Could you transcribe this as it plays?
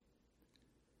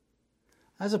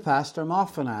As a pastor, I'm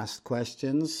often asked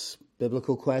questions,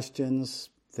 biblical questions,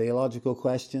 theological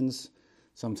questions.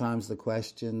 Sometimes the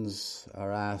questions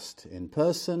are asked in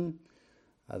person.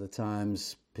 Other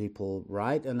times people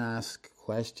write and ask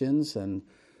questions, and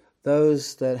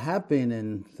those that have been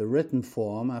in the written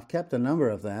form, I've kept a number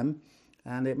of them,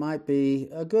 and it might be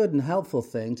a good and helpful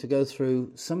thing to go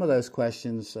through some of those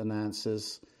questions and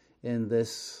answers in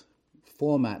this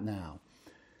format now.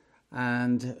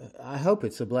 And I hope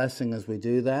it's a blessing as we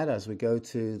do that, as we go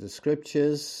to the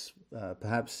scriptures.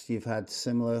 Perhaps you've had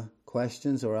similar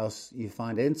questions, or else you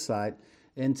find insight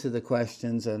into the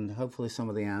questions and hopefully some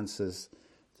of the answers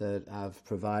that I've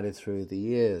provided through the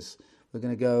years. We're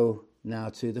going to go now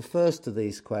to the first of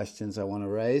these questions I want to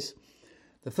raise.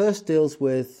 The first deals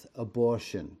with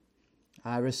abortion.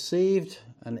 I received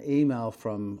an email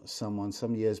from someone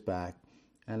some years back,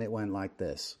 and it went like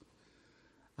this.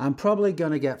 I'm probably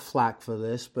going to get flack for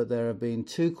this, but there have been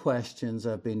two questions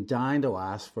I've been dying to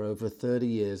ask for over 30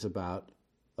 years about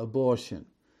abortion.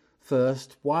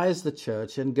 First, why is the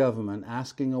church and government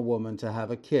asking a woman to have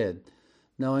a kid,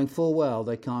 knowing full well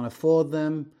they can't afford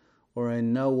them or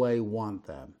in no way want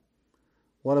them?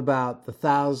 What about the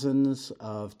thousands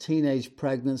of teenage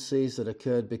pregnancies that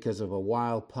occurred because of a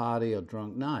wild party or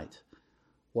drunk night?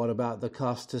 What about the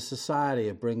cost to society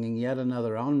of bringing yet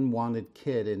another unwanted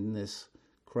kid in this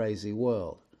crazy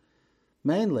world?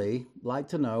 Mainly, like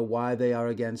to know why they are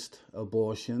against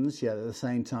abortions, yet at the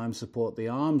same time support the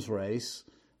arms race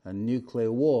and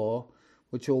nuclear war,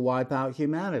 which will wipe out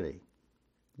humanity.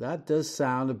 That does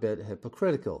sound a bit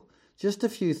hypocritical. Just a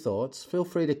few thoughts. Feel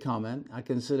free to comment. I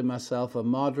consider myself a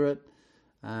moderate,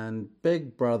 and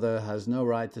Big Brother has no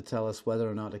right to tell us whether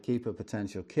or not to keep a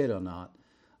potential kid or not.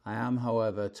 I am,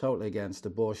 however, totally against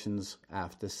abortions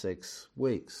after 6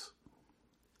 weeks.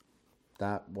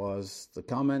 That was the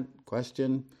comment,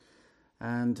 question,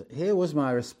 and here was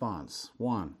my response.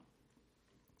 1.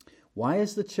 Why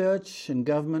is the church and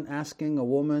government asking a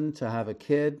woman to have a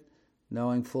kid,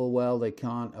 knowing full well they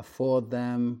can't afford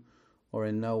them or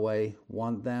in no way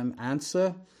want them?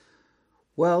 Answer,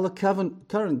 well, the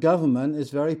current government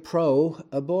is very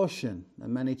pro-abortion,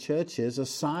 and many churches are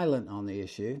silent on the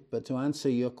issue. But to answer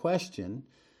your question,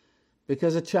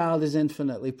 because a child is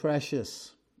infinitely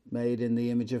precious, made in the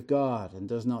image of God, and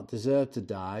does not deserve to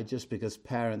die just because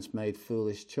parents made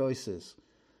foolish choices.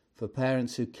 For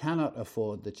parents who cannot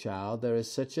afford the child, there is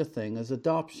such a thing as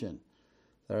adoption.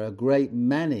 There are a great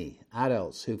many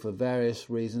adults who for various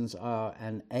reasons are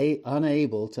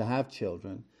unable to have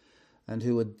children and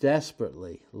who would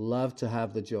desperately love to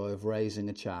have the joy of raising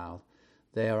a child.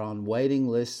 They are on waiting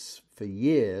lists for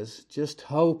years just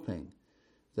hoping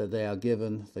that they are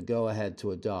given the go-ahead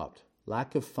to adopt.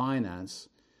 Lack of finance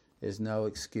is no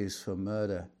excuse for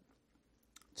murder.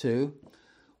 2.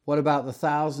 What about the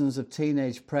thousands of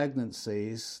teenage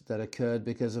pregnancies that occurred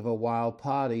because of a wild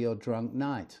party or drunk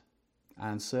night?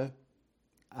 Answer,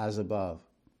 as above.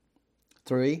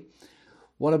 3.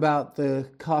 What about the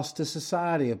cost to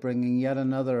society of bringing yet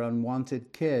another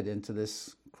unwanted kid into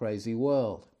this crazy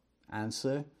world?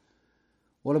 Answer,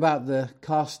 what about the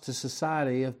cost to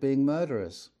society of being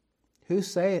murderers? Who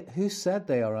said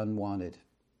they are unwanted?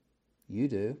 You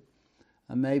do.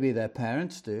 And maybe their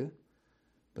parents do,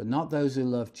 but not those who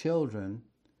love children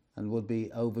and would be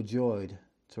overjoyed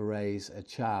to raise a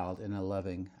child in a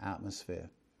loving atmosphere.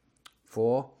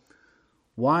 4.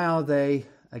 Why are they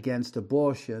against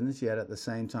abortions, yet at the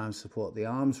same time support the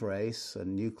arms race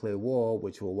and nuclear war,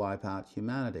 which will wipe out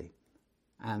humanity?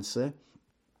 Answer,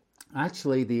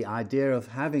 actually, the idea of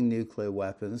having nuclear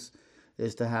weapons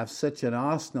is to have such an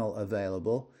arsenal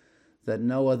available that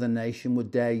no other nation would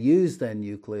dare use their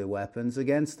nuclear weapons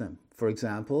against them. For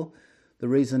example, the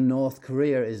reason North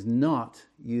Korea is not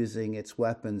using its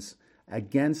weapons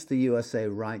against the USA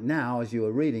right now, as you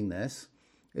are reading this,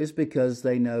 is because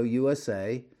they know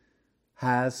USA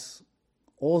has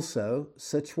also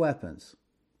such weapons,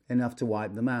 enough to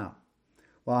wipe them out.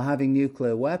 While having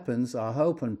nuclear weapons, our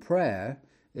hope and prayer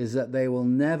is that they will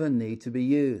never need to be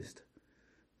used.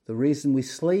 The reason we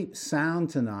sleep sound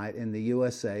tonight in the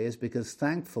USA is because,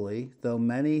 thankfully, though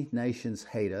many nations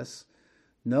hate us,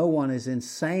 no one is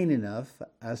insane enough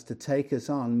as to take us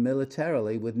on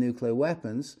militarily with nuclear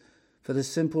weapons, for the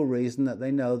simple reason that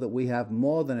they know that we have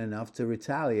more than enough to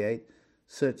retaliate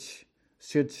should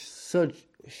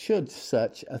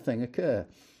such a thing occur.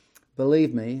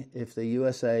 Believe me, if the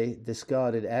USA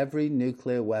discarded every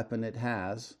nuclear weapon it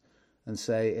has and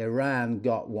say Iran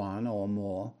got one or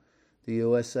more, the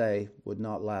USA would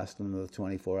not last another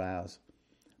 24 hours.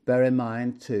 Bear in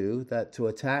mind, too, that to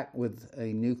attack with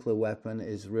a nuclear weapon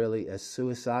is really a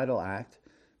suicidal act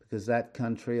because that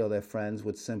country or their friends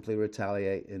would simply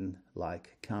retaliate in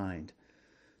like kind.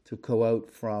 To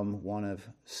quote from one of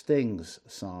Sting's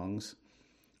songs,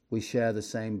 we share the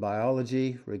same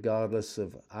biology, regardless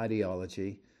of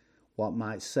ideology. What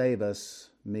might save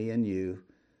us, me and you,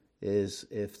 is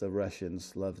if the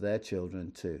Russians love their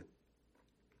children too.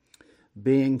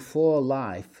 Being for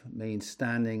life means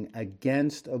standing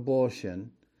against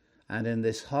abortion, and in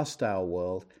this hostile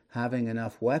world, having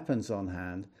enough weapons on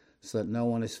hand so that no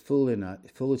one is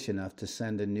foolish enough to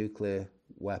send a nuclear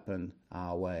weapon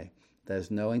our way.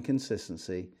 There's no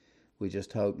inconsistency. We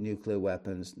just hope nuclear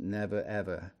weapons never,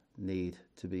 ever need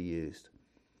to be used.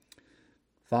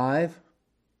 5,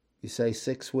 you say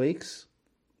 6 weeks.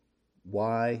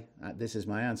 Why? This is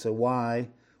my answer. Why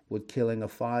would killing a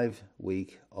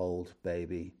 5-week-old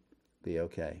baby be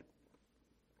okay?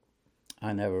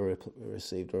 I never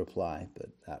received a reply, but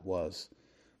that was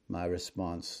my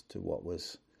response to what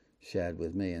was shared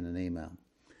with me in an email.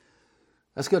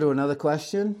 Let's go to another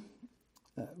question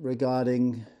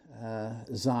regarding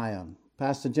Zion.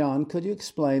 Pastor John, could you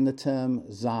explain the term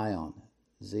Zion,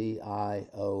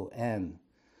 Z-I-O-N?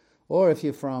 Or if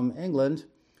you're from England,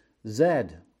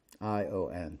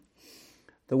 Z-I-O-N.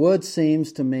 The word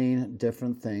seems to mean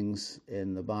different things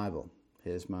in the Bible.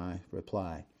 Here's my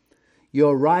reply.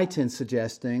 You're right in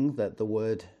suggesting that the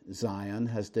word Zion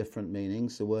has different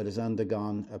meanings. The word has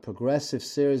undergone a progressive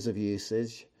series of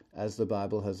usage as the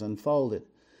Bible has unfolded.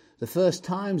 The first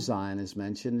time Zion is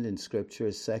mentioned in Scripture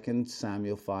is 2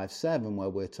 Samuel 5:7, where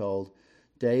we're told,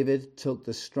 David took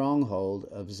the stronghold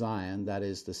of Zion, that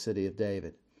is, the city of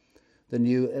David. The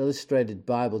New Illustrated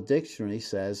Bible Dictionary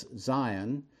says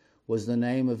Zion was the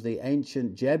name of the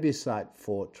ancient Jebusite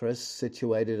fortress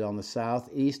situated on the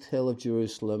southeast hill of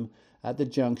Jerusalem at the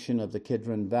junction of the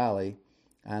Kidron Valley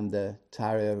and the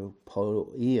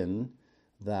Tyropoeon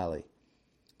Valley.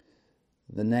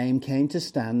 The name came to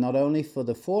stand not only for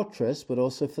the fortress, but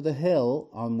also for the hill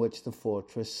on which the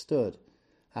fortress stood.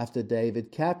 After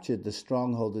David captured the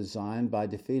stronghold of Zion by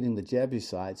defeating the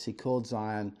Jebusites, he called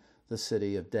Zion the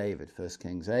city of David. 1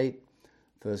 Kings 8,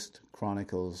 1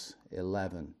 Chronicles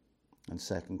 11, and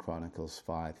 2 Chronicles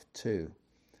 5:2.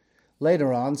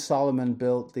 Later on, Solomon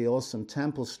built the awesome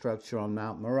temple structure on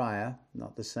Mount Moriah,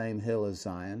 not the same hill as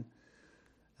Zion,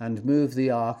 and moved the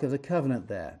Ark of the Covenant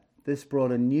there. This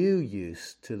brought a new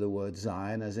use to the word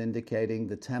Zion as indicating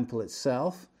the temple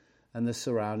itself and the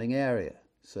surrounding area.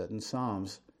 Certain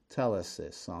Psalms tell us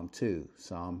this. Psalm 2,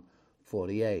 Psalm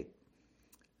 48,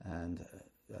 and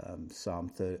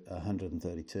Psalm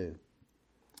 132.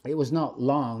 It was not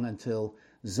long until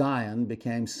Zion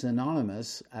became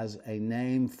synonymous as a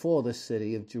name for the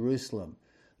city of Jerusalem,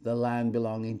 the land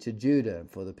belonging to Judah,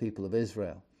 for the people of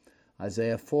Israel.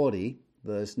 Isaiah 40,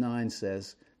 verse 9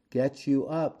 says, Get you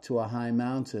up to a high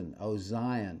mountain, O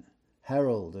Zion,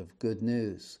 herald of good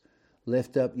news.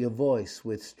 Lift up your voice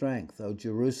with strength, O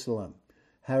Jerusalem,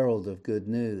 herald of good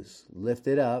news. Lift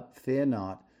it up, fear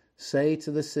not. Say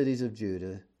to the cities of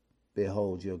Judah,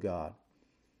 Behold your God.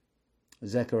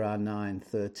 Zechariah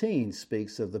 9:13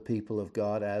 speaks of the people of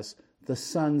God as the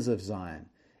sons of Zion,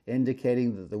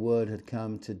 indicating that the word had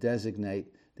come to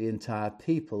designate the entire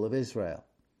people of Israel.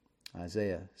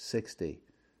 Isaiah 60,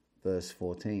 verse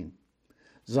 14.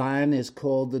 Zion is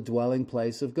called the dwelling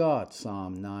place of God,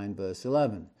 Psalm 9, verse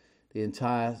 11. The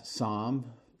entire Psalm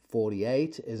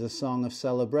 48 is a song of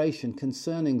celebration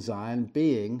concerning Zion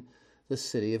being the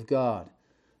city of God.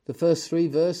 The first 3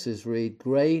 verses read,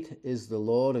 Great is the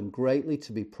Lord and greatly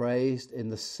to be praised in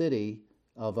the city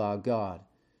of our God,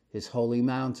 his holy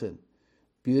mountain.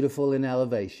 Beautiful in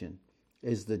elevation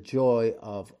is the joy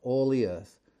of all the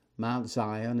earth, Mount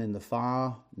Zion in the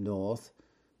far north,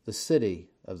 the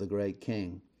city of the great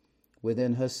King.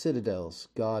 Within her citadels,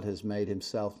 God has made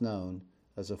himself known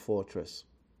as a fortress.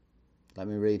 Let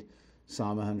me read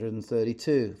Psalm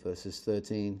 132, verses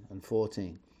 13 and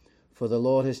 14. For the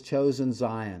Lord has chosen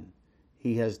Zion.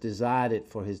 He has desired it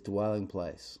for his dwelling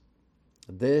place.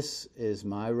 This is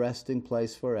my resting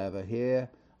place forever. Here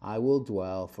I will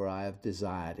dwell, for I have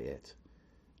desired it.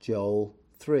 Joel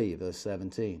 3, verse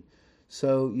 17.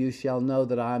 So you shall know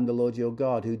that I am the Lord your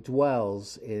God, who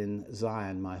dwells in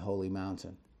Zion, my holy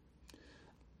mountain.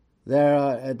 There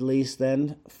are at least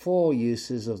then 4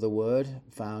 uses of the word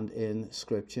found in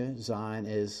Scripture. Zion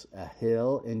is a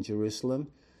hill in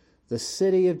Jerusalem, the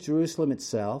city of Jerusalem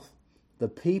itself, the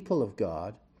people of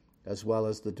God, as well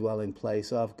as the dwelling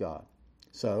place of God.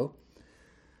 So,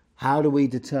 how do we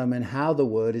determine how the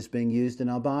word is being used in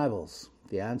our Bibles?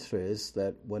 The answer is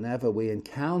that whenever we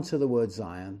encounter the word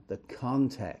Zion, the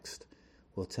context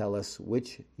will tell us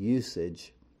which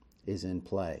usage is in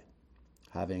play.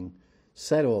 Having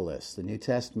said all this. The New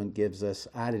Testament gives us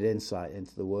added insight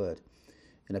into the Word.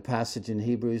 In a passage in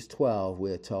Hebrews 12,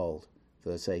 we are told,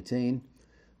 verse 18,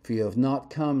 "For you have not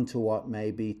come to what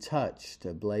may be touched,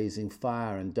 a blazing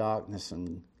fire and darkness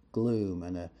and gloom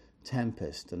and a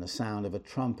tempest and the sound of a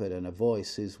trumpet and a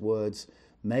voice whose words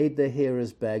made the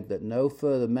hearers beg that no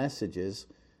further messages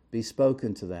be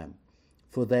spoken to them,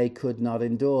 for they could not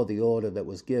endure the order that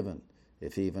was given.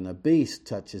 If even a beast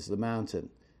touches the mountain,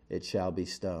 it shall be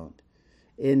stoned."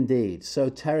 Indeed, so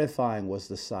terrifying was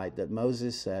the sight that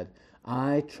Moses said,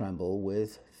 "I tremble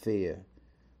with fear."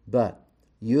 But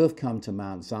you have come to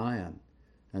Mount Zion,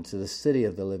 and to the city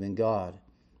of the living God,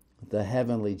 the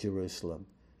heavenly Jerusalem,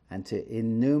 and to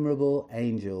innumerable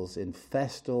angels in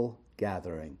festal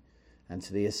gathering, and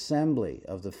to the assembly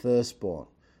of the firstborn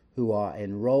who are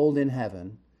enrolled in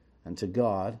heaven, and to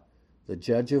God, the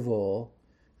judge of all,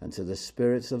 and to the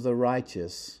spirits of the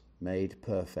righteous made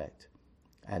perfect,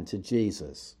 and to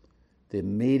Jesus, the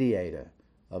mediator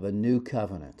of a new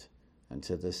covenant, and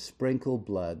to the sprinkled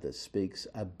blood that speaks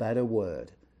a better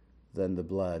word than the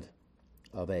blood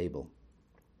of Abel.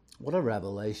 What a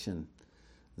revelation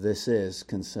this is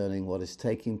concerning what is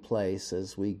taking place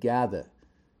as we gather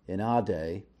in our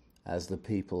day as the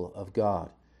people of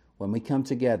God. When we come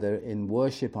together in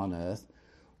worship on earth,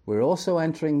 we're also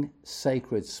entering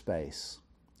sacred space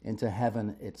into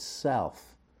heaven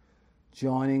itself,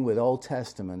 joining with Old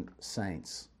Testament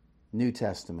saints, New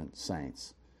Testament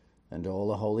saints, and all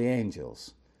the holy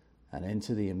angels, and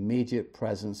into the immediate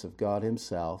presence of God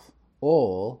himself.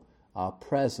 All are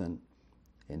present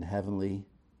in heavenly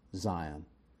Zion.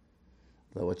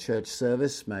 Though a church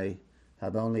service may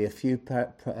have only a few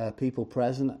people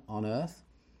present on earth,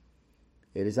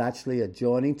 it is actually a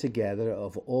joining together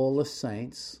of all the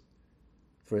saints,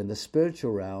 for in the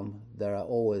spiritual realm there are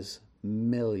always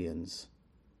millions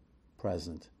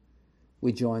present.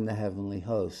 We join the heavenly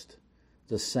host,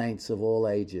 the saints of all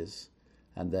ages,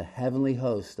 and the heavenly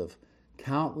host of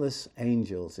countless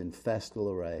angels in festal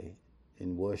array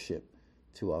in worship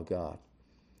to our God.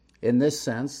 In this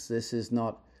sense, this is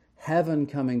not heaven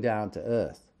coming down to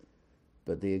earth,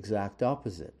 but the exact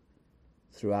opposite.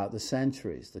 Throughout the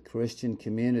centuries, the Christian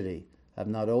community have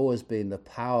not always been the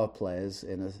power players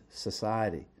in a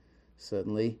society.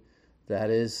 Certainly, that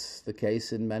is the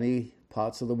case in many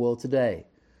parts of the world today.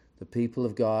 The people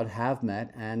of God have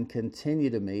met and continue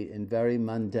to meet in very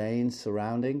mundane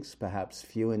surroundings, perhaps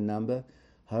few in number,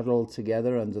 huddled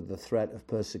together under the threat of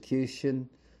persecution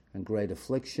and great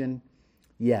affliction.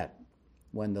 Yet,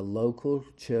 when the local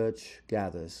church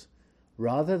gathers,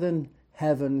 rather than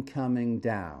heaven coming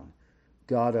down,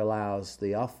 God allows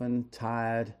the often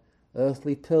tired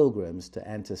earthly pilgrims to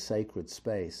enter sacred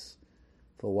space.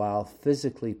 For while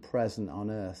physically present on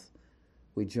earth,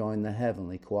 we join the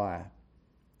heavenly choir.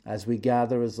 As we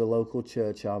gather as the local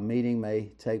church, our meeting may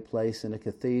take place in a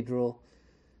cathedral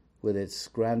with its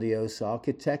grandiose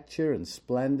architecture and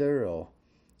splendor, or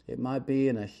it might be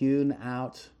in a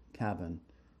hewn-out cabin,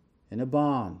 in a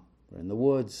barn, or in the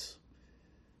woods.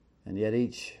 And yet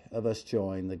each of us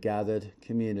join the gathered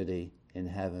community in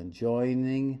heaven,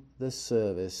 joining the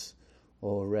service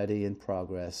already in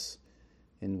progress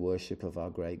in worship of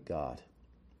our great God.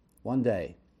 One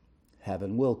day,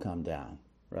 heaven will come down.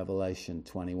 Revelation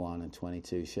 21 and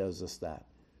 22 shows us that.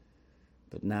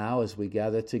 But now, as we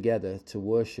gather together to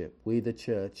worship, we, the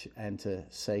church, enter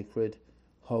sacred,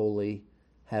 holy,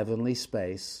 heavenly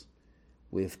space.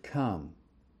 We have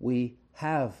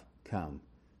come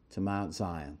to Mount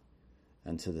Zion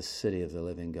and to the city of the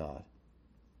living God.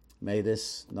 May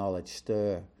this knowledge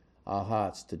stir our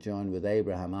hearts to join with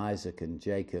Abraham, Isaac, and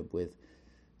Jacob, with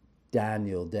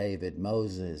Daniel, David,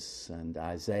 Moses, and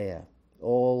Isaiah,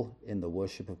 all in the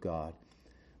worship of God.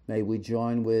 May we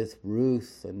join with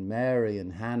Ruth and Mary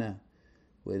and Hannah,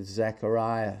 with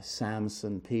Zechariah,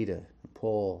 Samson, Peter,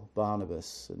 Paul,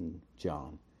 Barnabas, and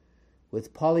John,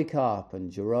 with Polycarp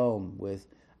and Jerome, with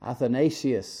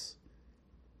Athanasius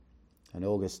and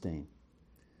Augustine,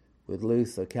 with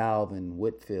Luther, Calvin,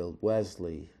 Whitfield,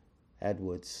 Wesley,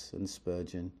 Edwards, and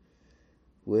Spurgeon,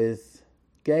 with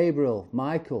Gabriel,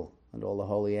 Michael, and all the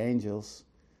holy angels,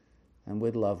 and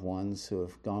with loved ones who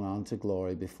have gone on to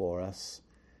glory before us,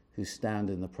 who stand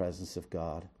in the presence of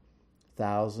God,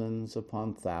 thousands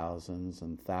upon thousands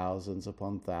and thousands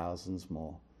upon thousands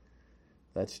more.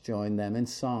 Let's join them in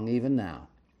song even now.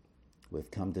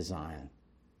 We've come to Zion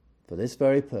for this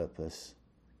very purpose,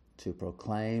 to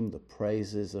proclaim the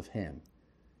praises of him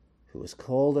who has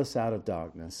called us out of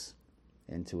darkness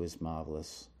into his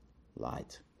marvelous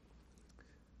light.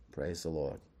 Praise the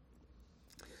Lord.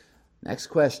 Next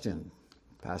question,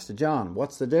 Pastor John,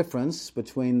 what's the difference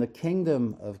between the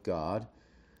kingdom of God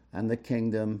and the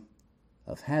kingdom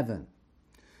of heaven?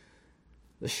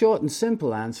 The short and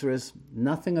simple answer is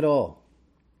nothing at all.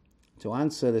 To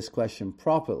answer this question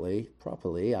properly,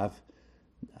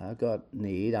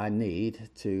 I need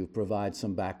to provide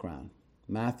some background.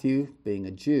 Matthew, being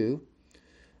a Jew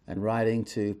and writing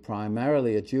to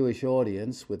primarily a Jewish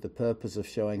audience with the purpose of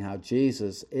showing how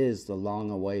Jesus is the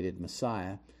long-awaited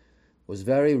Messiah, was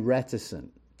very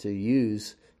reticent to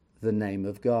use the name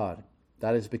of God.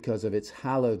 That is because of its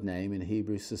hallowed name in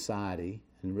Hebrew society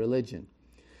and religion.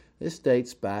 This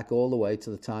dates back all the way to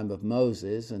the time of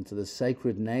Moses and to the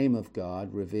sacred name of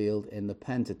God revealed in the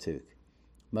Pentateuch.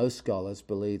 Most scholars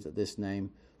believe that this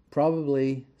name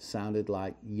probably sounded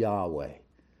like Yahweh,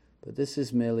 but this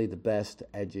is merely the best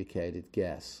educated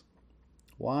guess.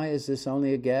 Why is this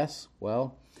only a guess?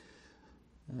 Well,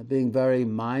 being very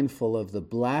mindful of the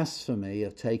blasphemy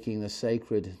of taking the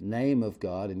sacred name of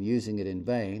God and using it in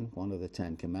vain, one of the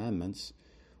 10 Commandments,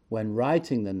 when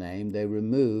writing the name, they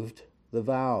removed the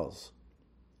vowels.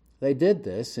 They did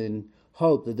this in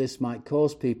hope that this might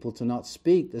cause people to not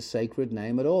speak the sacred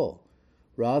name at all,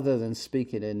 rather than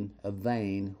speak it in a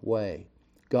vain way.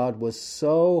 God was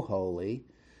so holy,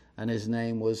 and his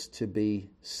name was to be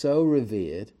so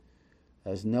revered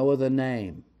as no other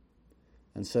name,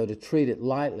 and so to treat it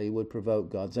lightly would provoke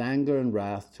God's anger and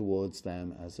wrath towards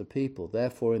them as a people.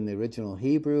 Therefore, in the original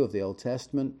Hebrew of the Old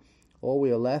Testament, all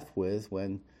we are left with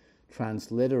when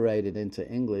transliterated into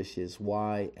English is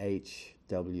YHWH.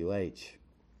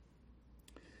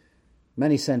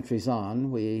 Many centuries on,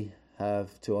 we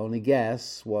have to only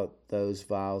guess what those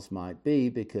vowels might be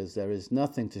because there is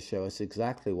nothing to show us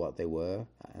exactly what they were,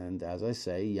 and as I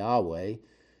say, Yahweh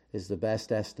is the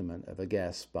best estimate of a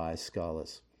guess by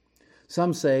scholars.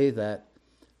 Some say that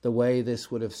the way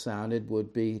this would have sounded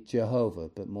would be Jehovah,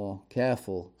 but more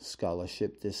careful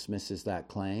scholarship dismisses that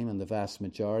claim, and the vast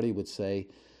majority would say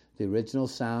the original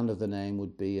sound of the name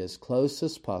would be as close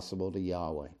as possible to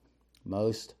Yahweh.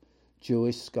 Most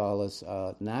Jewish scholars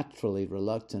are naturally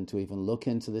reluctant to even look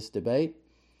into this debate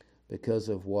because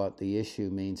of what the issue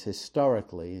means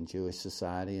historically in Jewish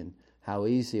society and how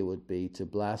easy it would be to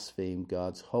blaspheme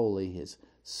God's holy, his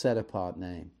set-apart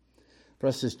name. For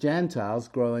us as Gentiles,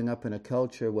 growing up in a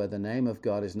culture where the name of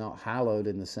God is not hallowed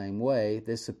in the same way,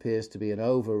 this appears to be an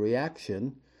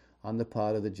overreaction on the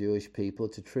part of the Jewish people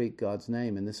to treat God's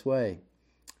name in this way.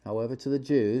 However, to the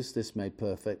Jews, this made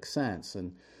perfect sense,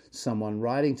 and someone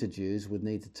writing to Jews would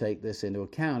need to take this into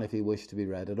account if he wished to be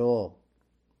read at all.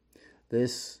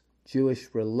 This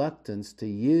Jewish reluctance to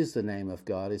use the name of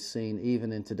God is seen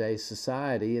even in today's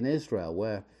society in Israel,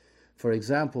 where, for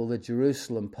example, the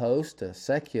Jerusalem Post, a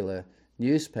secular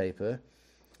newspaper,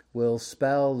 will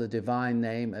spell the divine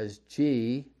name as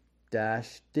G-D,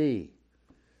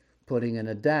 putting in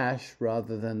a dash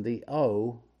rather than the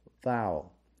O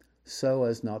vowel, so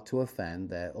as not to offend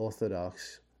their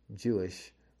Orthodox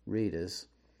Jewish readers,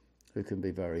 who can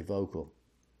be very vocal.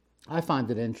 I find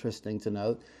it interesting to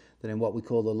note that in what we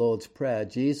call the Lord's Prayer,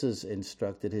 Jesus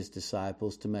instructed his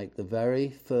disciples to make the very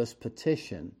first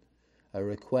petition a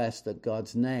request that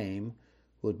God's name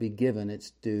would be given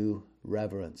its due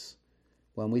reverence.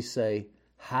 When we say,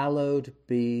 "Hallowed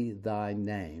be thy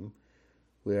name,"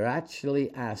 we are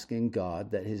actually asking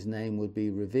God that his name would be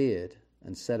revered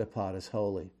and set apart as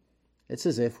holy. It's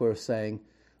as if we're saying,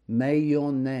 "May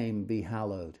your name be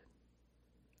hallowed."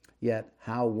 Yet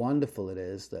how wonderful it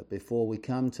is that before we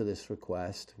come to this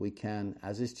request, we can,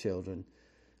 as his children,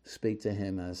 speak to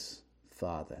him as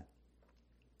Father.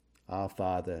 Our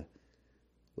Father,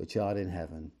 which art in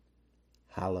heaven,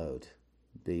 hallowed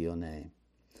be your name.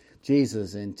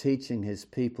 Jesus, in teaching his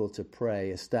people to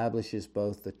pray, establishes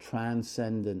both the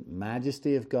transcendent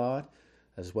majesty of God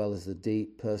as well as the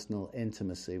deep personal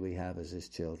intimacy we have as his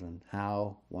children.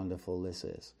 How wonderful this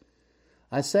is.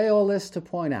 I say all this to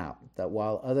point out that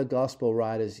while other gospel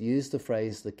writers use the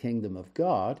phrase the kingdom of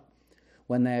God,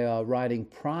 when they are writing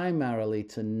primarily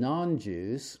to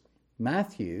non-Jews,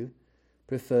 Matthew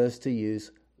prefers to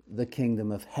use the kingdom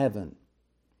of heaven.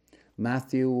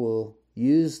 Matthew will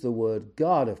use the word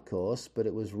God, of course, but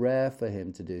it was rare for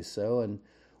him to do so, and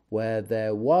where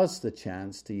there was the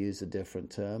chance to use a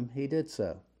different term, he did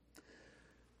so.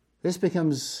 This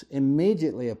becomes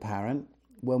immediately apparent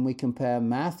when we compare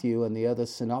Matthew and the other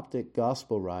synoptic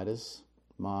gospel writers,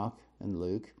 Mark and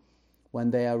Luke,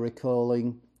 when they are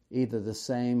recalling either the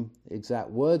same exact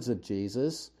words of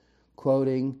Jesus,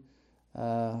 quoting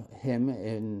him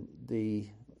in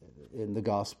the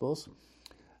Gospels.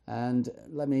 And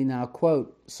let me now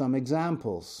quote some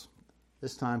examples,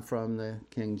 this time from the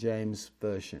King James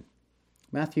Version.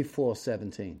 Matthew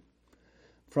 4:17.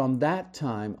 From that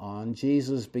time on,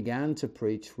 Jesus began to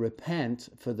preach, "Repent,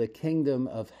 for the kingdom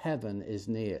of heaven is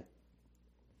near."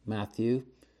 Matthew,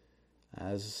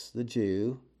 as the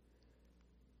Jew,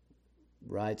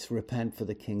 writes, "Repent, for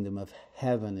the kingdom of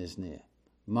heaven is near."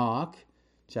 Mark,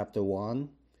 chapter 1,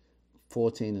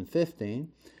 14 and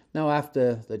 15. Now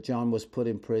after that John was put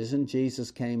in prison, Jesus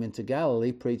came into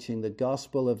Galilee preaching the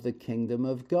gospel of the kingdom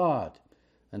of God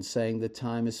and saying, "The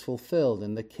time is fulfilled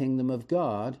and the kingdom of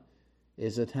God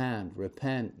is at hand.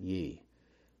 Repent ye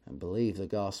and believe the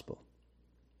gospel."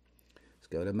 Let's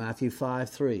go to Matthew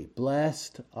 5:3.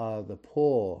 "Blessed are the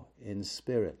poor in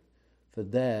spirit, for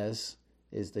theirs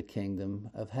is the kingdom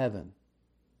of heaven."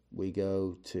 We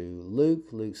go to Luke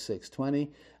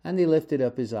 6:20, "And he lifted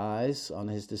up his eyes on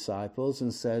his disciples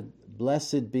and said,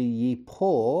 Blessed be ye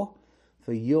poor,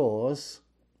 for yours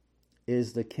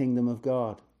is the kingdom of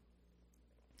God."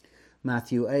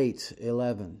 Matthew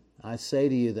 8:11, "I say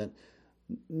to you that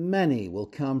many will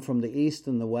come from the east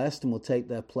and the west and will take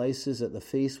their places at the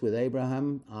feast with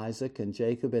Abraham, Isaac, and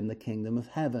Jacob in the kingdom of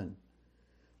heaven."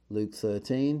 Luke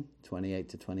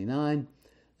 13:28-29,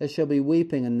 "There shall be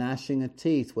weeping and gnashing of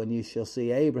teeth when you shall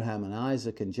see Abraham and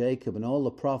Isaac and Jacob and all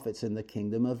the prophets in the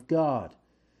kingdom of God,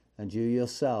 and you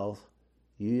yourselves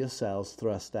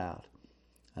thrust out.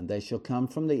 And they shall come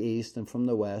from the east and from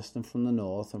the west and from the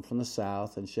north and from the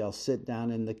south, and shall sit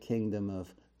down in the kingdom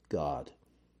of God."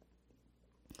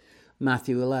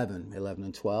 Matthew 11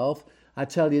 and 12, "I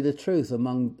tell you the truth,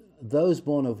 among those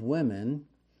born of women,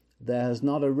 there has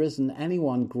not arisen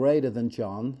anyone greater than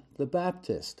John the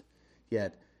Baptist.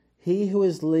 Yet he who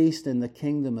is least in the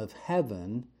kingdom of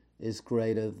heaven is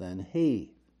greater than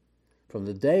he. From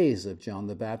the days of John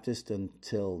the Baptist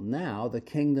until now, the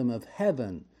kingdom of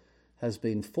heaven has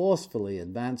been forcefully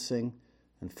advancing,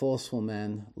 and forceful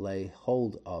men lay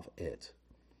hold of it."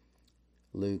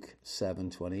 Luke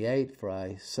 7:28, "For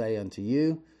I say unto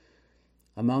you,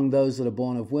 among those that are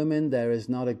born of women, there is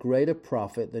not a greater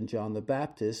prophet than John the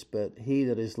Baptist, but he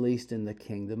that is least in the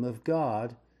kingdom of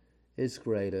God is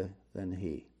greater than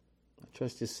he." I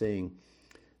trust you're seeing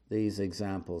these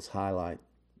examples highlight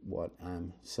what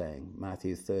I'm saying.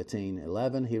 Matthew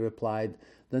 13:11, he replied,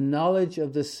 "The knowledge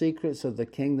of the secrets of the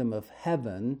kingdom of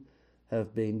heaven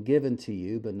have been given to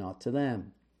you, but not to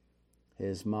them."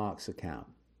 Here's Mark's account,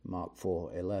 Mark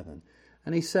 4:11.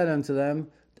 "And he said unto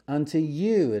them, Unto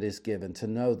you it is given to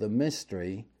know the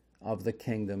mystery of the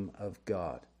kingdom of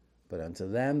God, but unto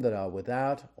them that are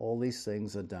without, all these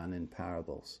things are done in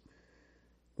parables."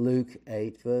 Luke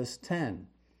 8:10,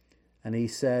 "And he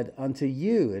said, Unto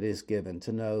you it is given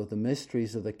to know the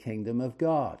mysteries of the kingdom of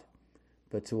God,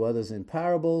 but to others in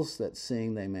parables, that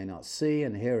seeing they may not see,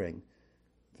 and hearing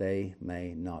they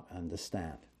may not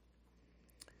understand."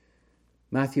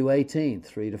 Matthew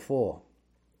 18:3-4,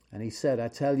 "And he said, I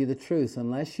tell you the truth,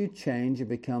 unless you change and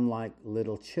become like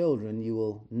little children, you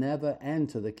will never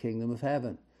enter the kingdom of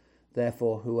heaven.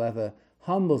 Therefore, whoever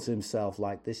humbles himself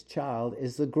like this child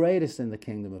is the greatest in the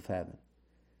kingdom of heaven."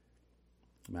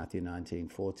 Matthew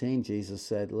 19:14, Jesus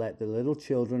said, "Let the little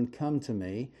children come to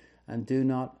me, and do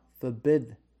not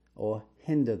forbid or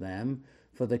hinder them,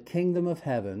 for the kingdom of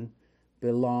heaven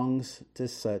belongs to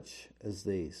such as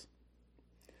these."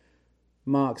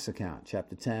 Mark's account,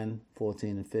 chapter 10,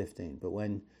 14 and 15. "But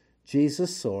when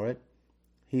Jesus saw it,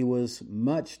 he was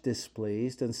much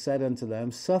displeased, and said unto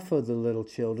them, Suffer the little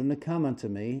children to come unto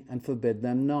me, and forbid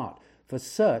them not, for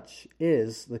such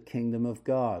is the kingdom of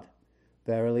God.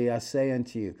 Verily I say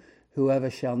unto you,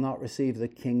 whoever shall not receive the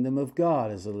kingdom of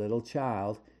God as a little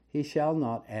child, he shall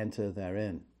not enter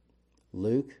therein."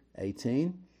 Luke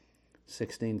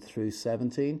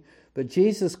 18:16-17, "But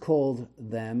Jesus called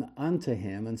them unto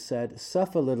him, and said,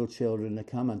 Suffer little children to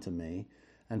come unto me,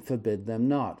 and forbid them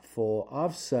not, for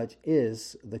of such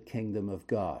is the kingdom of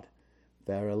God.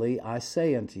 Verily I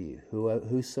say unto you,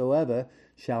 whosoever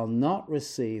shall not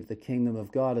receive the kingdom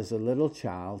of God as a little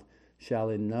child shall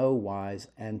in no wise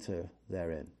enter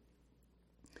therein."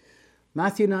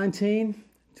 Matthew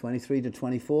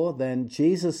 19:23-24, "Then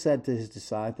Jesus said to his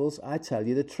disciples, I tell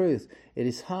you the truth, it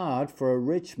is hard for a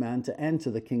rich man to enter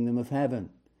the kingdom of heaven.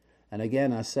 And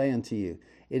again I say unto you,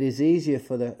 it is easier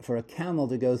for a camel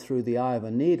to go through the eye of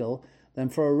a needle than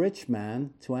for a rich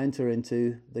man to enter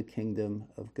into the kingdom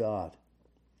of God."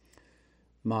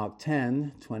 Mark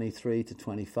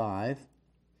 10:23-25,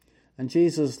 "And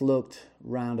Jesus looked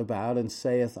round about, and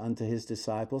saith unto his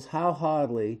disciples, How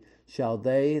hardly shall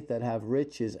they that have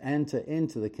riches enter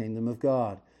into the kingdom of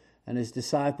God? And his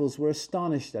disciples were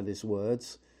astonished at his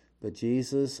words. But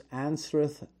Jesus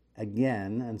answereth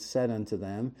again, and said unto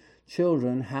them,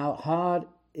 Children, how hard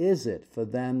is it for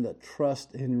them that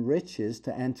trust in riches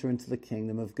to enter into the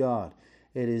kingdom of God?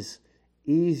 it is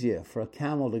easier for a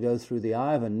camel to go through the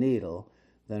eye of a needle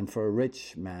than for a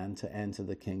rich man to enter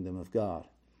the kingdom of God.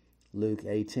 Luke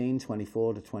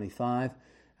 18:24-25.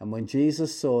 And when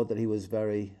Jesus saw that he was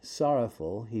very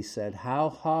sorrowful, he said, How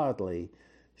hardly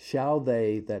shall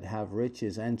they that have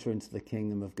riches enter into the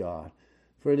kingdom of God?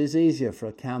 For it is easier for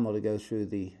a camel to go through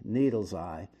the needle's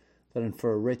eye than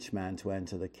for a rich man to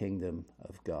enter the kingdom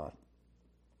of God.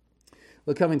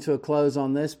 We're coming to a close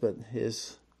on this, but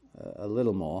here's a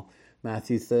little more.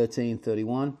 Matthew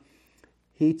 13:31.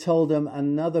 He told them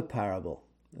another parable.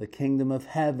 The kingdom of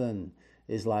heaven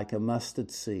is like a mustard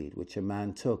seed, which a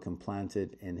man took and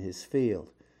planted in his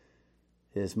field.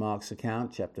 Here's Mark's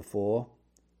account, chapter 4,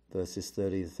 verses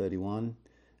 30-31.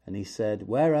 And he said,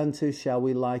 Whereunto shall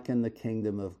we liken the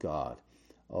kingdom of God?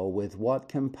 Or with what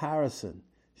comparison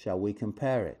shall we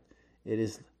compare it? It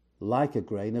is like a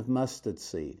grain of mustard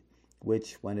seed,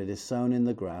 which, when it is sown in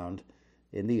the ground,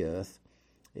 in the earth,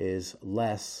 is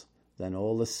less than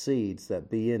all the seeds that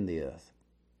be in the earth.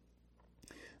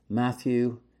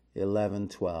 Matthew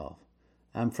 11:12.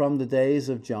 And from the days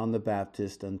of John the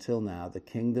Baptist until now, the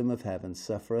kingdom of heaven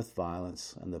suffereth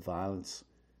violence, and the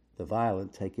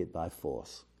violent take it by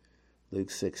force. Luke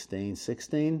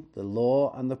 16:16. The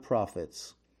law and the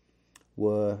prophets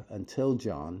were until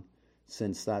John.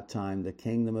 Since that time the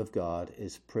kingdom of God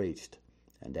is preached,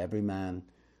 and every man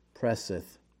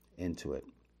presseth into it.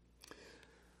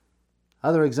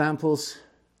 Other examples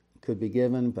could be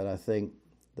given, but I think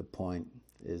the point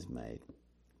is made.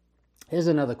 Here's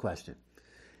another question.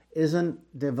 Isn't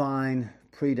divine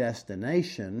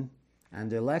predestination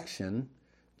and election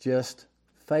just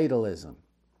fatalism?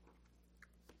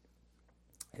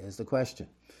 Here's the question.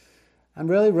 I'm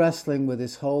really wrestling with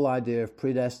this whole idea of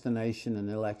predestination and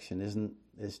election. Isn't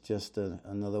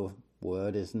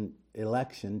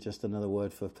election just another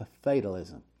word for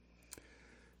fatalism?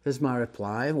 Here's my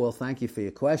reply. Well, thank you for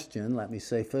your question. Let me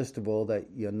say, first of all, that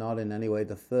you're not in any way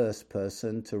the first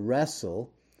person to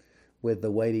wrestle with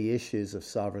the weighty issues of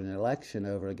sovereign election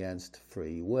over against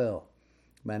free will.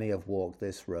 Many have walked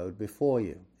this road before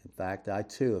you. In fact, I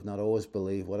too have not always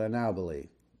believed what I now believe.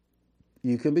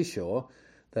 You can be sure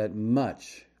that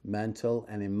much mental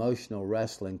and emotional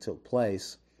wrestling took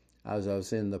place as I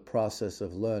was in the process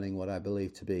of learning what I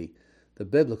believe to be the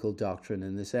biblical doctrine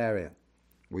in this area.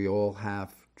 We all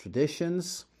have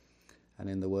traditions, and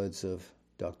in the words of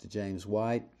Dr. James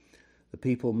White, the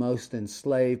people most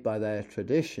enslaved by their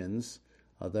traditions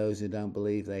are those who don't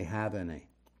believe they have any.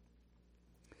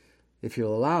 If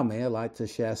you'll allow me, I'd like to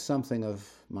share something of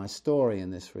my story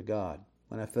in this regard.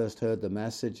 When I first heard the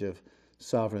message of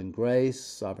sovereign grace,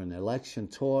 sovereign election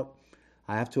taught,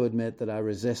 I have to admit that I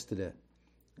resisted it.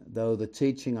 Though the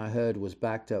teaching I heard was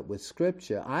backed up with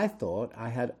Scripture, I thought I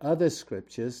had other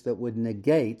Scriptures that would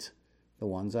negate the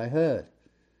ones I heard.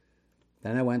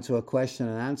 Then I went to a question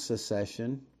and answer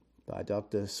session by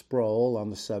Dr. Sproul on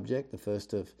the subject, the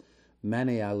first of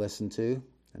many I listened to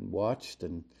and watched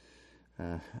and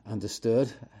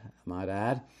understood, I might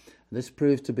add. This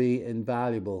proved to be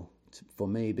invaluable for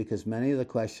me because many of the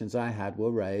questions I had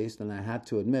were raised, and I had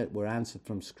to admit were answered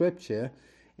from Scripture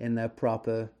in their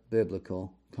proper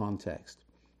biblical context.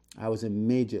 I was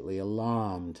immediately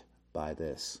alarmed by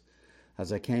this,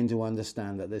 as I came to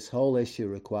understand that this whole issue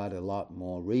required a lot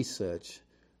more research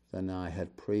than I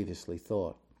had previously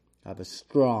thought. I have a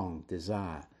strong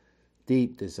desire,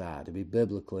 deep desire, to be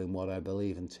biblical in what I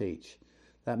believe and teach.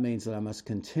 That means that I must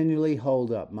continually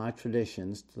hold up my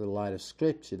traditions to the light of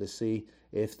Scripture to see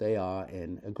if they are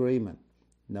in agreement.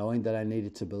 Knowing that I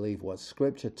needed to believe what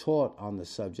Scripture taught on the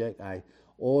subject, I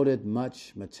ordered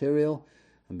much material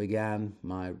and began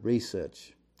my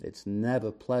research. It's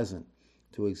never pleasant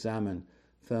to examine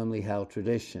firmly held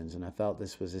traditions, and I felt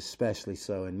this was especially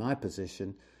so in my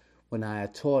position when I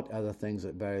had taught other things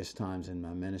at various times in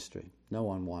my ministry. No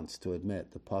one wants to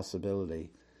admit the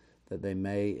possibility that they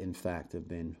may in fact have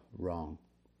been wrong.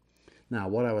 Now,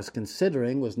 what I was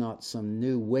considering was not some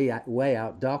new way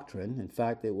out doctrine. In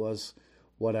fact, it was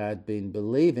what I had been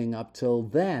believing up till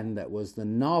then that was the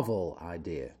novel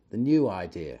idea, the new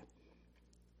idea,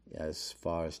 as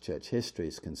far as church history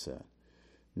is concerned.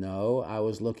 No, I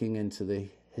was looking into the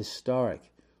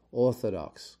historic,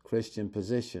 orthodox Christian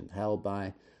position held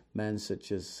by men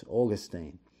such as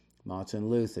Augustine, Martin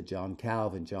Luther, John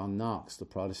Calvin, John Knox, the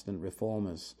Protestant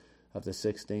reformers of the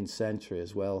 16th century,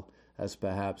 as well as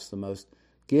perhaps the most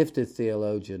gifted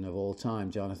theologian of all time,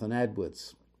 Jonathan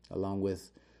Edwards, along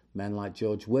with men like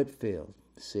George Whitefield,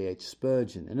 C.H.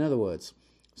 Spurgeon. In other words,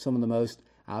 some of the most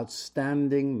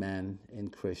outstanding men in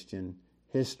Christian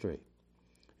history.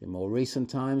 In more recent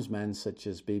times, men such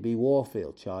as B.B.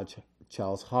 Warfield,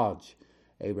 Charles Hodge,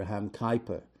 Abraham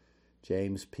Kuyper,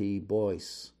 James P.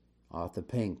 Boyce, Arthur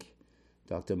Pink,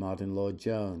 Dr. Martin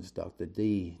Lloyd-Jones, Dr.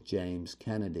 D. James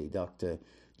Kennedy, Dr.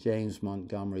 James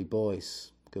Montgomery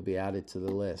Boyce could be added to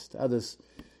the list. Others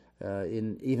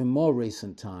in even more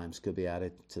recent times could be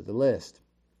added to the list.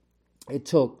 It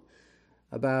took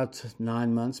about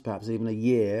 9 months, perhaps even a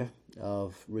year,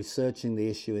 of researching the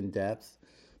issue in depth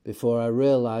before I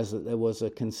realized that there was a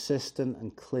consistent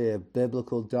and clear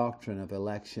biblical doctrine of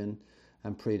election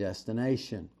and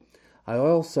predestination. I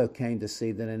also came to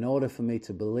see that in order for me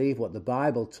to believe what the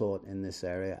Bible taught in this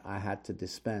area, I had to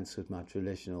dispense with my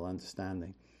traditional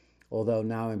understanding. Although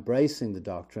now embracing the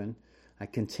doctrine, I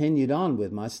continued on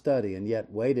with my study and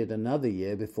yet waited another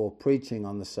year before preaching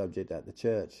on the subject at the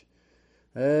church.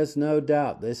 There's no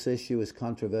doubt this issue is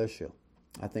controversial.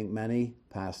 I think many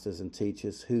pastors and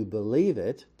teachers who believe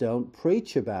it don't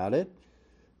preach about it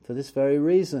for this very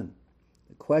reason.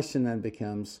 The question then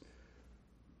becomes,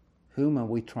 whom are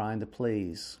we trying to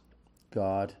please,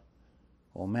 God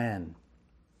or men?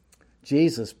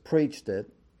 Jesus preached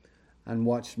it and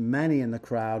watched many in the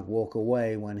crowd walk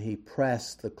away when he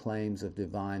pressed the claims of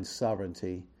divine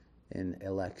sovereignty in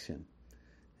election.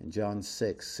 In John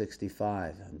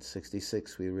 6:65 and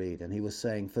 66 we read, and he was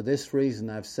saying, "For this reason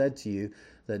I've said to you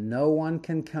that no one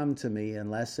can come to me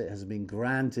unless it has been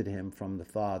granted him from the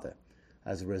Father."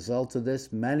 As a result of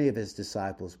this, many of his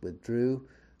disciples withdrew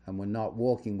and were not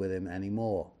walking with him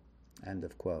anymore. End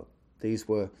of quote. These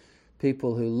were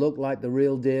people who looked like the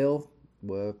real deal,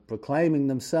 were proclaiming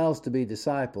themselves to be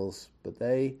disciples, but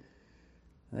they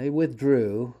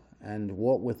withdrew and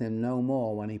walked with him no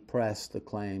more when he pressed the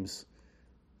claims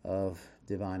of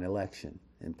divine election,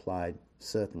 implied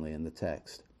certainly in the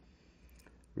text.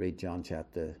 Read John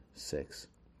chapter 6.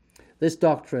 This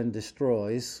doctrine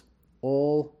destroys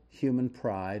all human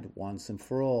pride once and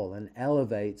for all and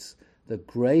elevates the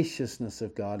graciousness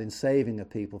of God in saving a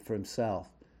people for himself,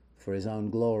 for his own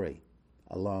glory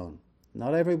alone.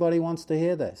 Not everybody wants to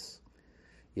hear this.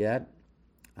 Yet,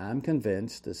 I'm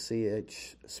convinced, as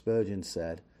C.H. Spurgeon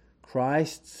said,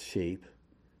 Christ's sheep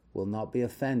will not be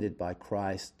offended by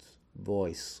Christ's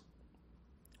voice.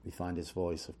 We find his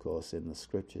voice, of course, in the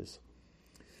scriptures.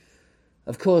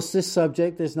 Of course, this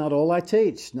subject is not all I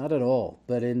teach, not at all,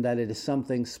 but in that it is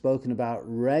something spoken about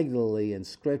regularly in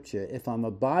Scripture. If I'm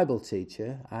a Bible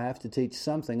teacher, I have to teach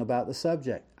something about the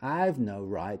subject. I've no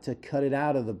right to cut it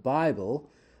out of the Bible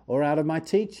or out of my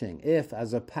teaching. If,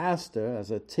 as a pastor, as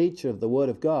a teacher of the Word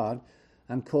of God,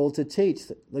 I'm called to teach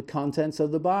the contents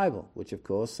of the Bible, which of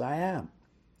course I am.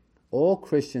 All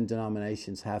Christian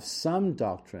denominations have some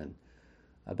doctrine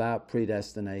about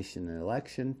predestination and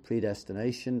election.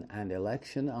 Predestination and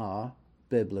election are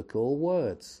biblical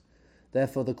words.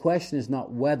 Therefore, the question is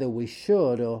not whether we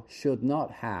should or should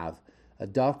not have a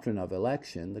doctrine of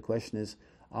election. The question is,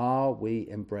 are we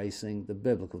embracing the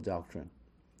biblical doctrine?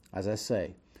 As I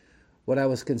say, what I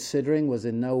was considering was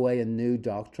in no way a new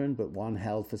doctrine, but one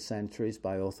held for centuries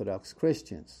by Orthodox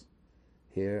Christians.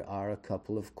 Here are a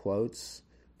couple of quotes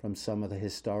from some of the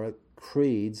historic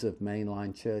creeds of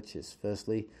mainline churches.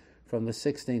 Firstly, from the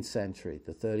 16th century,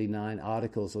 the 39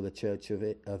 Articles of the Church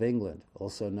of England,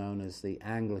 also known as the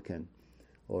Anglican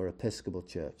or Episcopal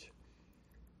Church.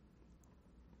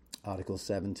 Article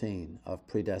 17 of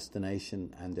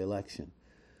predestination and election.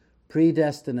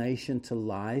 Predestination to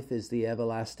life is the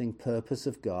everlasting purpose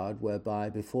of God, whereby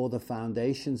before the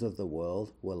foundations of the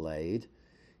world were laid,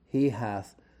 he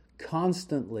hath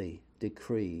constantly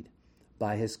decreed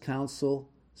by his counsel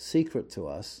secret to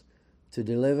us, to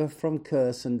deliver from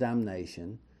curse and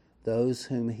damnation those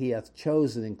whom he hath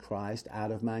chosen in Christ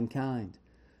out of mankind,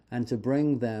 and to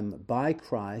bring them by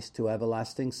Christ to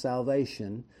everlasting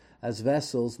salvation as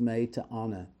vessels made to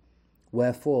honour.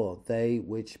 Wherefore they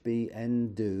which be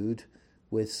endued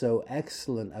with so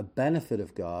excellent a benefit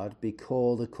of God be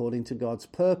called according to God's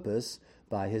purpose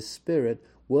by his Spirit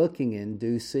working in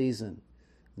due season.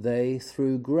 They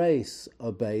through grace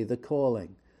obey the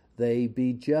calling. They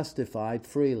be justified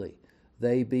freely.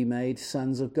 They be made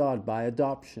sons of God by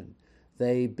adoption.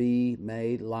 They be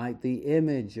made like the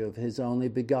image of his only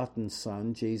begotten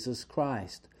Son, Jesus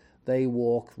Christ. They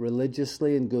walk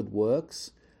religiously in good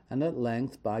works, and at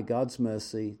length, by God's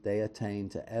mercy, they attain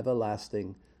to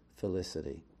everlasting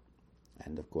felicity.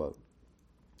 End of quote.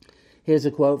 Here's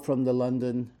a quote from the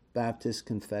London Baptist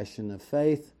Confession of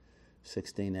Faith,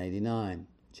 1689.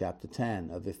 Chapter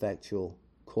 10 of Effectual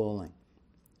Calling.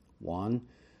 1.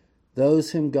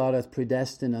 Those whom God hath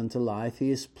predestined unto life,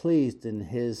 he is pleased in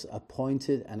his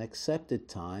appointed and accepted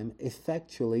time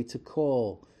effectually to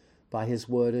call by his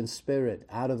word and spirit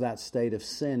out of that state of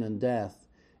sin and death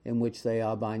in which they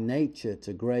are by nature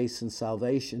to grace and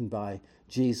salvation by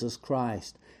Jesus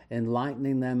Christ,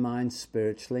 enlightening their minds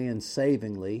spiritually and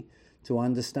savingly to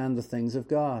understand the things of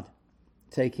God,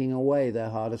 taking away their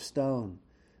heart of stone,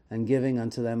 and giving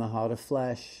unto them a heart of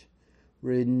flesh,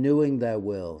 renewing their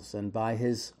wills, and by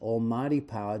his almighty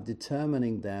power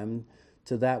determining them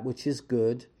to that which is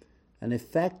good, and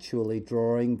effectually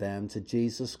drawing them to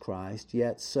Jesus Christ,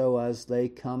 yet so as they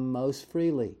come most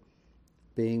freely,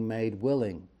 being made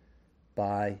willing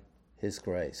by his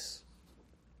grace.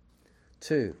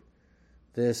 2.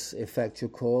 This effectual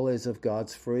call is of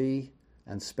God's free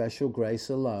and special grace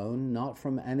alone, not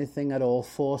from anything at all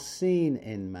foreseen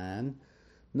in man,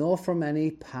 nor from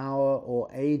any power or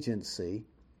agency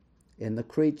in the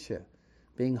creature,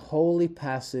 being wholly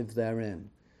passive therein,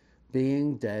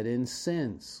 being dead in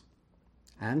sins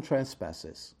and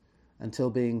trespasses, until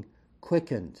being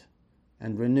quickened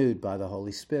and renewed by the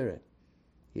Holy Spirit.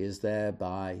 He is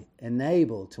thereby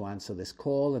enabled to answer this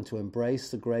call and to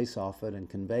embrace the grace offered and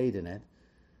conveyed in it,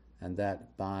 and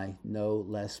that by no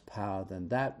less power than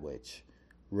that which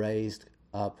raised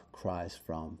up Christ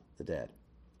from the dead.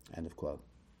 End of quote.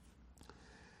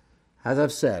 As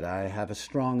I've said, I have a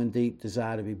strong and deep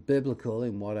desire to be biblical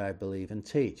in what I believe and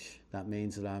teach. That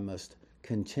means that I must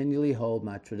continually hold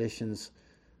my traditions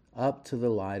up to the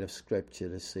light of Scripture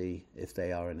to see if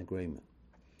they are in agreement.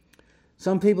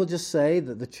 Some people just say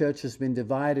that the church has been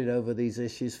divided over these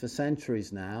issues for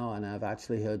centuries now, and I've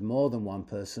actually heard more than one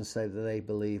person say that they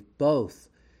believe both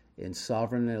in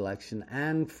sovereign election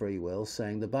and free will,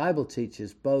 saying the Bible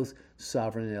teaches both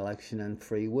sovereign election and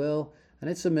free will, and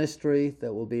it's a mystery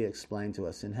that will be explained to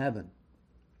us in heaven.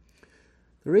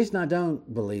 The reason I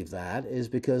don't believe that is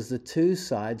because the two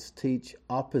sides teach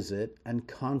opposite and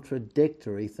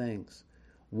contradictory things.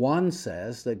 One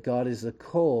says that God is the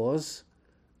cause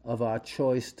of our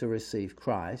choice to receive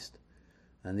Christ,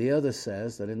 and the other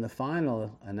says that in the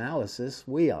final analysis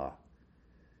we are.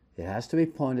 It has to be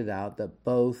pointed out that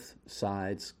both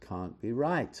sides can't be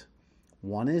right.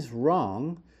 One is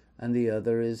wrong and the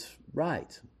other is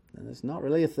right. And there's not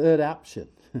really a third option.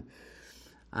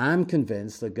 I'm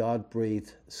convinced that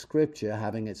God-breathed Scripture,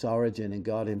 having its origin in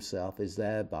God himself, is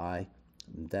thereby,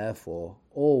 and therefore,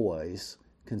 always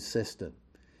consistent.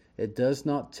 It does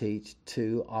not teach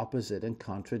two opposite and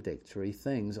contradictory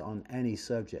things on any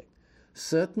subject.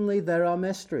 Certainly there are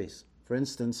mysteries. For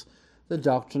instance, the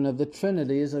doctrine of the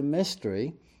Trinity is a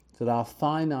mystery that our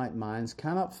finite minds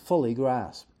cannot fully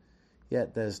grasp.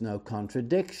 Yet there's no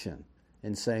contradiction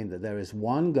in saying that there is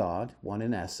one God, one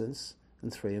in essence,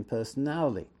 and three in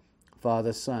personality,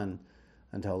 Father, Son,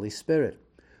 and Holy Spirit.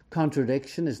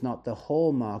 Contradiction is not the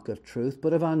hallmark of truth,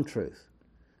 but of untruth.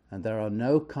 And there are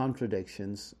no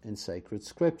contradictions in sacred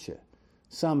Scripture.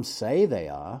 Some say they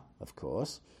are, of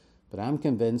course, but I'm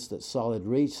convinced that solid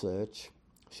research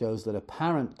shows that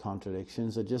apparent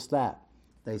contradictions are just that.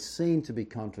 They seem to be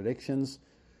contradictions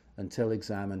until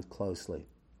examined closely.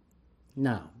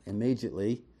 Now,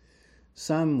 immediately,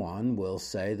 someone will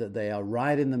say that they are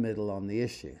right in the middle on the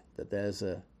issue, that there's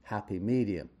a happy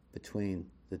medium between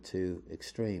the two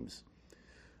extremes.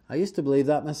 I used to believe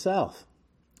that myself.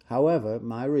 However,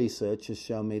 my research has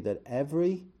shown me that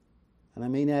every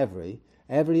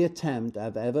attempt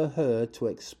I've ever heard to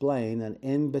explain an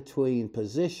in-between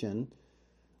position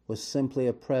was simply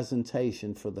a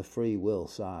presentation for the free will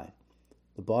side.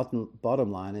 The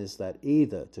bottom line is that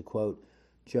either, to quote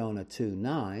Jonah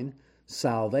 2:9,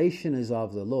 salvation is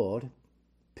of the Lord,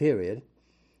 period,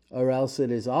 or else it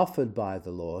is offered by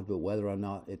the Lord, but whether or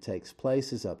not it takes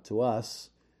place is up to us.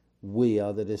 We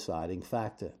are the deciding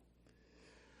factor.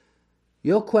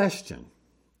 Your question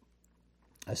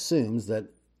assumes that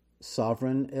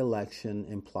sovereign election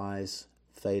implies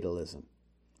fatalism.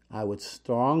 I would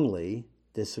strongly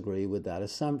disagree with that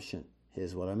assumption.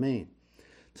 Here's what I mean.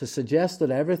 To suggest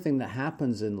that everything that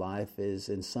happens in life is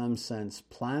in some sense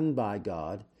planned by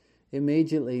God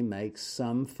immediately makes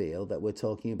some feel that we're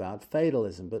talking about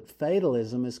fatalism. But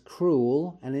fatalism is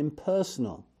cruel and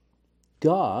impersonal.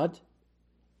 God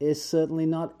is certainly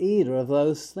not either of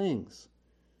those things.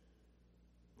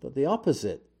 But the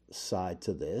opposite side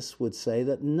to this would say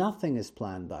that nothing is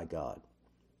planned by God.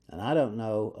 And I don't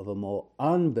know of a more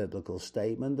unbiblical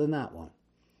statement than that one.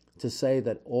 To say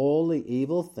that all the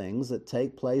evil things that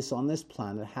take place on this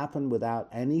planet happen without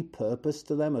any purpose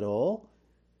to them at all,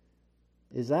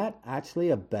 is that actually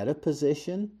a better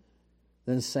position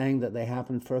than saying that they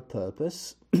happen for a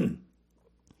purpose?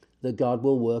 That God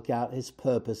will work out his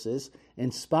purposes in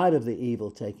spite of the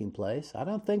evil taking place? I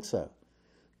don't think so.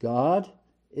 God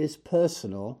is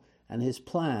personal and his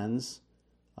plans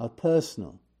are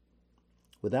personal,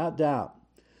 without doubt.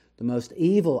 The most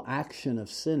evil action of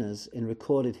sinners in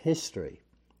recorded history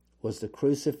was the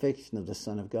crucifixion of the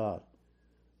Son of God.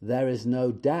 There is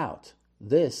no doubt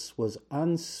this was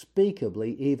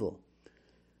unspeakably evil.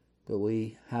 But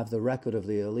we have the record of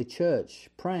the early church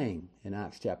praying in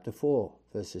Acts chapter 4,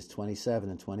 verses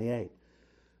 27 and 28.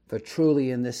 For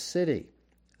truly in this city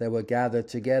they were gathered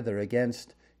together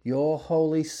against your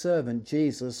holy servant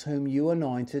Jesus, whom you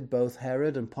anointed, both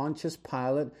Herod and Pontius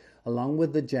Pilate, along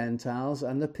with the Gentiles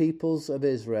and the peoples of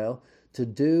Israel, to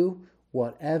do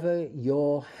whatever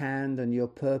your hand and your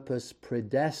purpose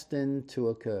predestined to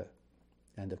occur.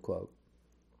 End of quote.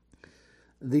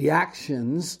 The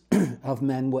actions of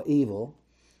men were evil,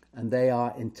 and they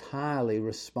are entirely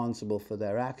responsible for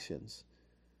their actions.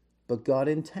 But God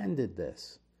intended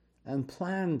this and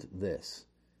planned this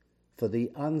for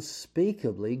the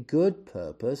unspeakably good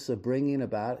purpose of bringing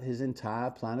about his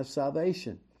entire plan of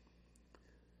salvation.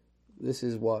 This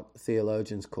is what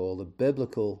theologians call the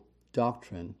biblical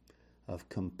doctrine of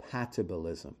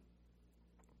compatibilism.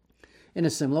 In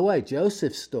a similar way,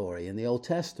 Joseph's story in the Old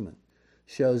Testament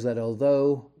shows that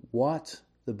although what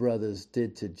the brothers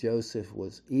did to Joseph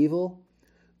was evil,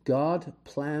 God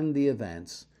planned the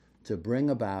events to bring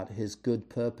about his good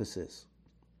purposes.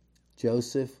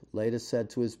 Joseph later said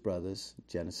to his brothers,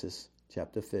 Genesis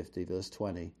chapter 50, verse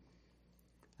 20,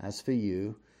 "As for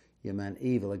you, you meant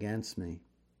evil against me,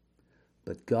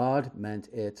 but God meant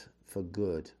it for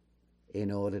good,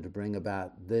 in order to bring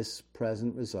about this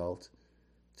present result,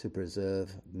 to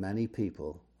preserve many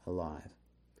people alive."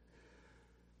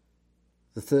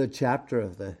 The third chapter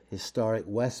of the historic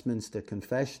Westminster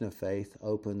Confession of Faith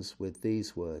opens with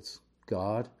these words: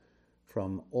 God,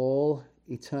 from all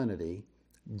eternity,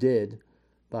 did,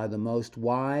 by the most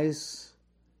wise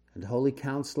and holy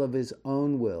counsel of his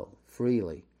own will,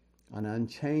 freely and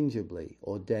unchangeably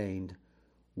ordained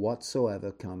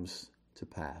whatsoever comes to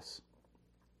pass.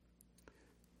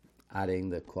 Adding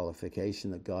the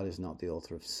qualification that God is not the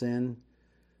author of sin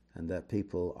and that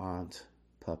people aren't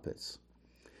puppets.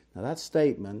 Now that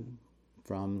statement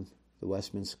from the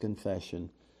Westminster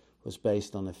Confession was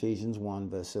based on Ephesians 1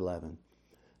 verse 11,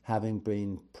 having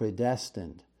been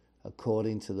predestined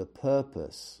according to the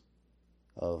purpose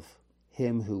of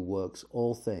him who works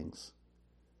all things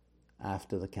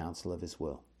after the counsel of his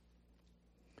will.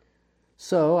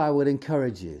 So I would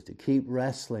encourage you to keep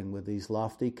wrestling with these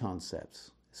lofty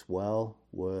concepts. It's well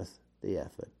worth the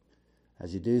effort.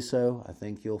 As you do so, I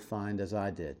think you'll find, as I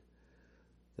did,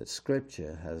 that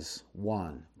Scripture has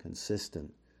one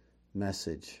consistent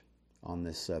message on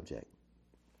this subject.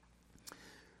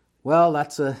 Well,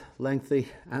 that's a lengthy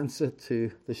answer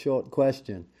to the short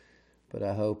question, but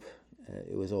I hope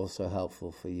it was also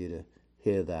helpful for you to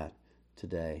hear that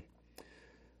today.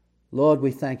 Lord, we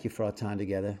thank you for our time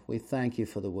together. We thank you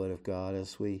for the Word of God.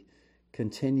 As we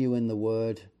continue in the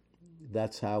Word,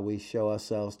 that's how we show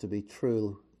ourselves to be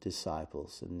true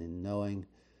disciples, and in knowing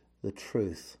the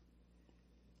truth.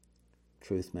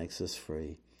 Truth makes us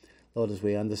free. Lord, as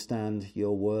we understand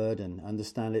your word and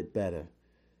understand it better,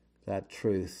 that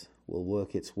truth will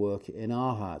work its work in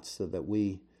our hearts so that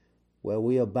we, where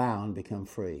we are bound, become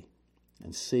free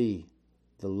and see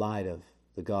the light of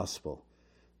the gospel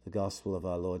of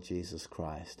our Lord Jesus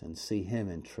Christ, and see him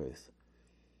in truth,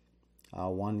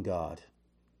 our one God,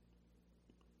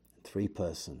 three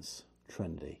persons,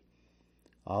 Trinity,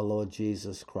 our Lord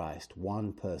Jesus Christ,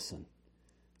 one person,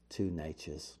 two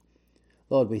natures.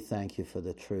 Lord, we thank you for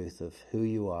the truth of who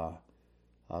you are,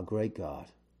 our great God.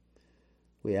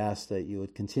 We ask that you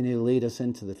would continue to lead us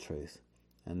into the truth,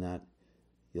 and that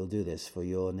you'll do this for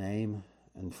your name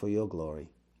and for your glory.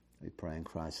 We pray in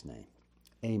Christ's name.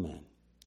 Amen.